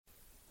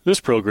This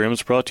program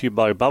is brought to you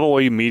by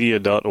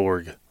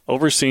BibleWayMedia.org,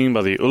 overseen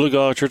by the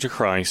Oologah Church of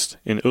Christ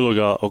in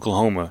Oologah,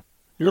 Oklahoma.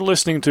 You're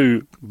listening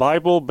to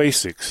Bible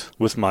Basics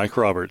with Mike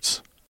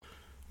Roberts.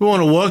 We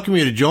want to welcome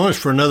you to join us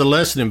for another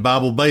lesson in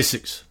Bible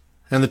Basics,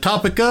 and the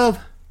topic of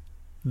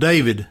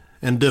David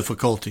and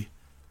difficulty.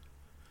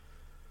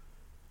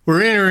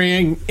 We're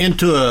entering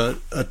into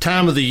a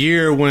time of the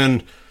year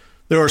when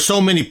there are so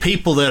many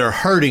people that are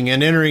hurting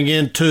and entering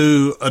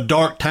into a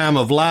dark time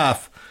of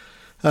life.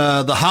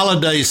 The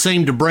holidays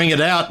seem to bring it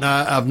out, and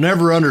I've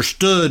never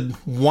understood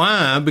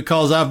why,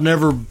 because I've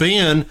never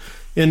been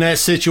in that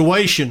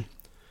situation.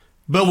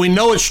 But we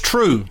know it's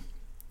true.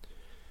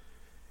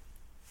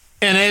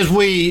 And as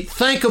we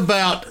think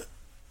about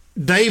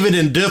David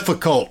and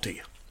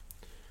difficulty,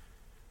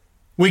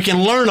 we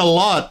can learn a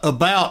lot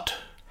about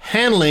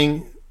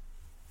handling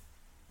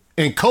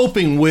and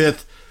coping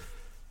with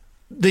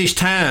these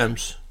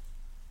times.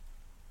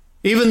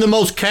 Even the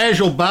most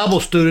casual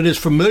Bible student is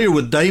familiar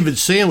with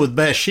David's sin with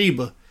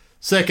Bathsheba,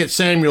 2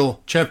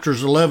 Samuel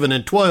chapters 11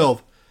 and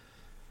 12.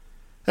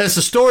 As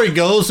the story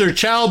goes, their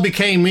child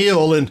became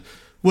ill and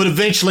would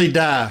eventually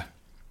die.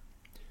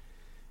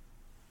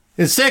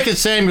 In 2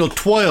 Samuel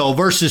 12,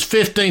 verses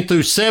 15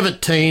 through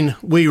 17,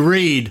 we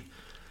read,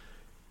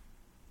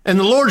 "And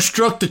the Lord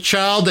struck the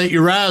child that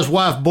Uriah's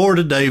wife bore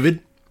to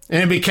David,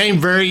 and it became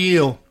very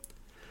ill.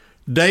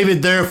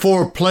 David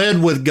therefore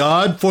pled with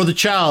God for the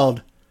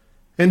child.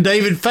 And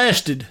David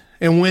fasted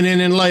and went in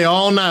and lay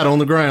all night on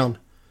the ground.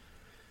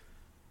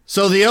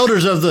 So the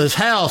elders of his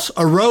house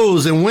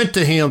arose and went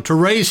to him to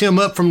raise him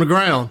up from the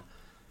ground.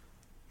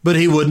 But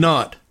he would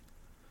not,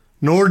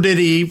 nor did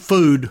he eat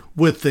food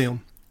with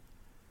them."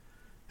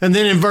 And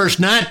then in verse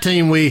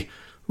 19 we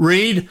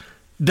read,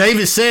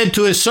 "David said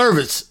to his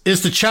servants,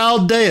 'Is the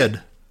child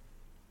dead?'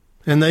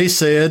 And they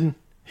said,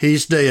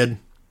 'He's dead.'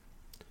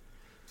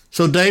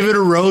 So David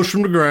arose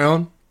from the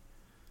ground,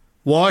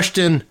 washed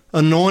and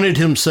anointed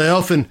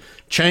himself, and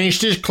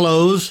changed his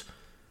clothes,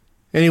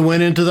 and he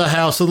went into the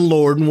house of the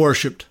Lord and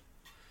worshipped.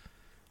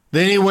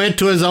 Then he went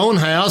to his own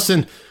house,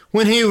 and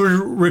when he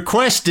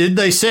requested,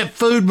 they set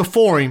food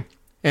before him,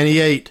 and he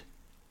ate.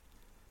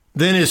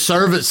 Then his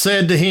servant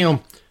said to him,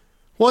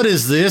 'What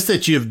is this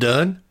that you have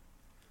done?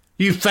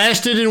 You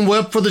fasted and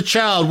wept for the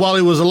child while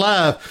he was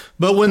alive,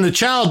 but when the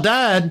child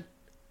died,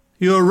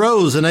 you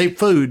arose and ate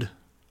food.'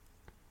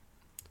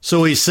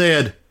 So he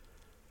said,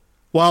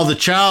 'While the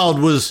child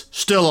was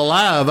still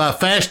alive, I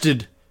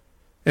fasted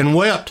and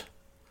wept.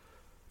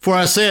 For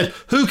I said,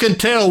 who can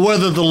tell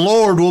whether the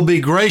Lord will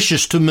be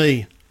gracious to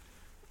me,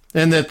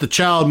 and that the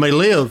child may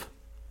live?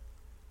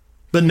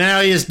 But now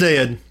he is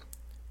dead.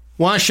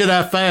 Why should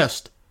I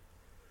fast?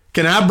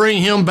 Can I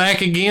bring him back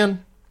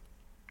again?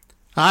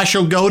 I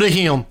shall go to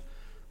him,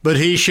 but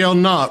he shall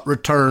not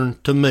return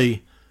to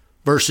me."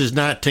 Verses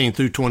 19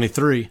 through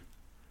 23.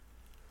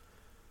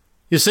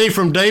 You see,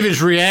 from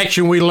David's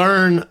reaction, we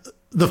learn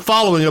the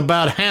following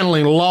about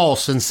handling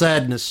loss and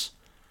sadness.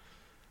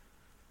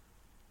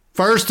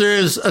 First, there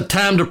is a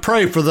time to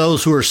pray for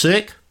those who are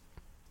sick.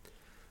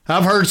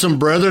 I've heard some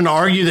brethren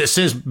argue that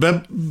since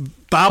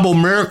Bible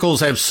miracles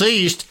have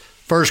ceased,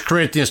 1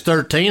 Corinthians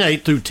 13,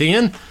 8 through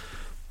 10,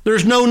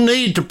 there's no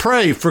need to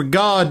pray for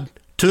God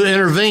to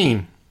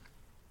intervene.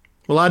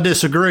 Well, I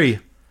disagree.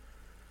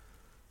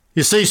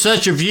 You see,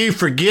 such a view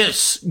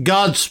forgets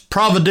God's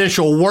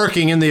providential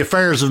working in the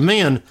affairs of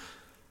men.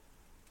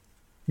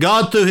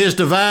 God, through his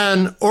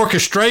divine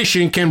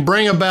orchestration, can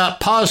bring about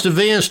positive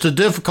ends to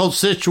difficult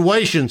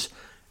situations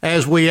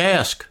as we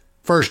ask.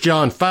 1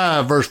 John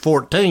 5, verse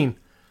 14.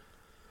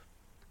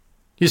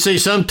 You see,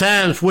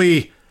 sometimes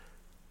we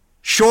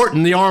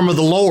shorten the arm of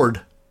the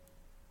Lord,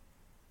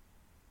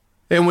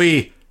 and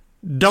we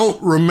don't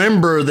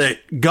remember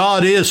that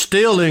God is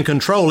still in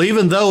control,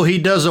 even though he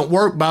doesn't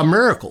work by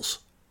miracles.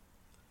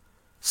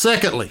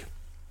 Secondly,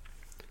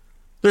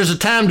 there's a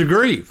time to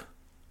grieve.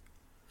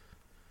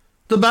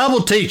 The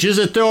Bible teaches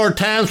that there are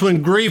times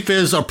when grief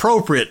is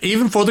appropriate,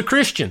 even for the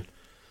Christian.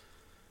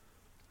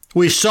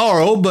 We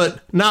sorrow, but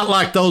not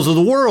like those of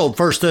the world,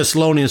 1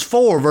 Thessalonians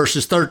 4,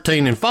 verses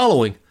 13 and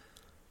following.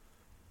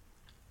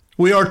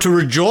 We are to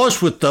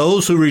rejoice with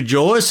those who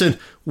rejoice and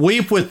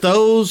weep with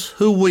those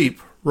who weep,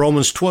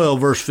 Romans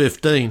 12, verse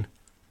 15.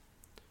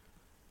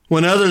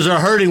 When others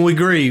are hurting, we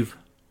grieve.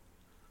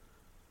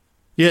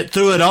 Yet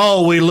through it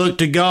all, we look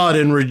to God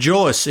and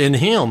rejoice in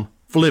him,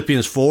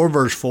 Philippians 4,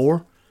 verse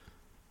 4.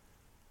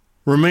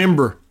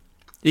 Remember,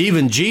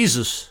 even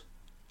Jesus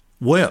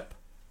wept.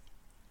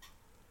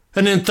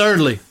 And then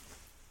thirdly,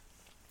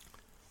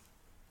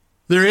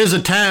 there is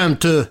a time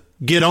to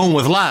get on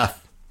with life.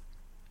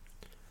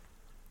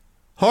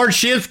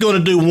 Hardship's going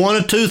to do one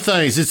of two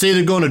things. It's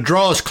either going to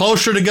draw us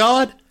closer to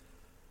God,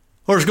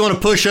 or it's going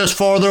to push us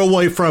farther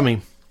away from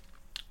him.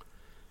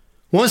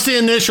 Once the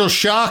initial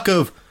shock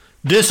of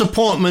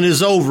disappointment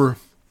is over,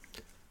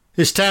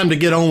 it's time to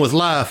get on with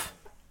life.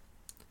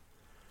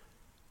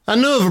 I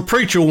knew of a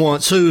preacher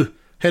once who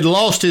had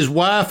lost his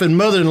wife and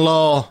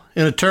mother-in-law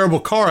in a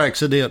terrible car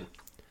accident.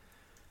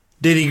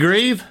 Did he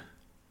grieve?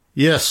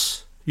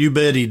 Yes, you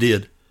bet he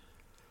did.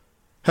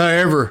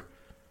 However,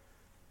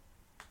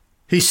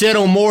 he said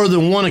on more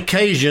than one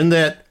occasion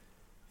that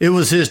it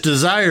was his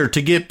desire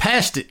to get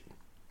past it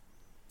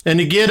and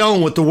to get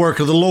on with the work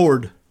of the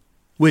Lord,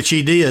 which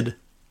he did.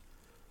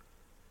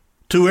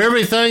 To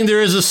everything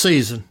there is a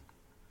season,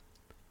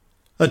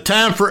 a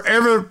time for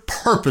every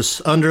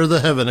purpose under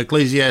the heaven,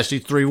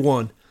 Ecclesiastes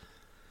 3:1.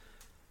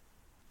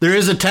 There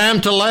is a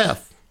time to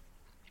laugh,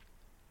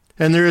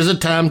 and there is a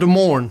time to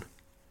mourn,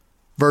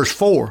 verse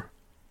 4.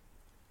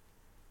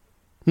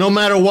 No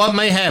matter what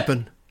may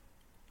happen,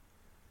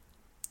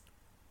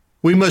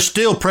 we must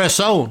still press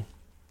on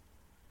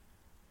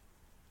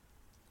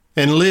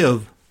and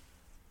live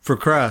for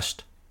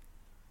Christ.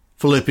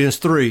 Philippians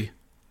 3,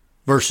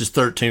 verses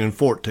 13 and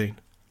 14.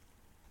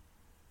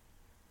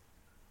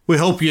 We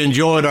hope you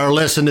enjoyed our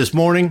lesson this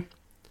morning,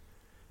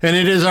 and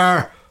it is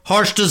our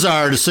heart's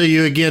desire to see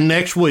you again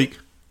next week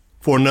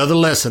for another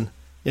lesson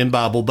in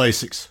Bible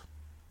Basics.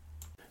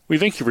 We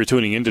thank you for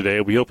tuning in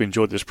today. We hope you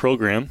enjoyed this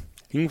program.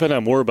 You can find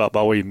out more about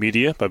Bible Way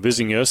Media by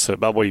visiting us at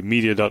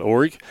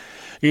BibleWayMedia.org.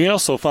 You can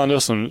also find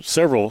us on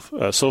several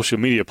social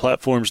media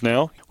platforms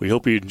now. We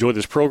hope you enjoyed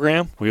this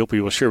program. We hope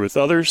you will share with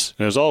others.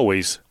 And as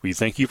always, we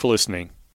thank you for listening.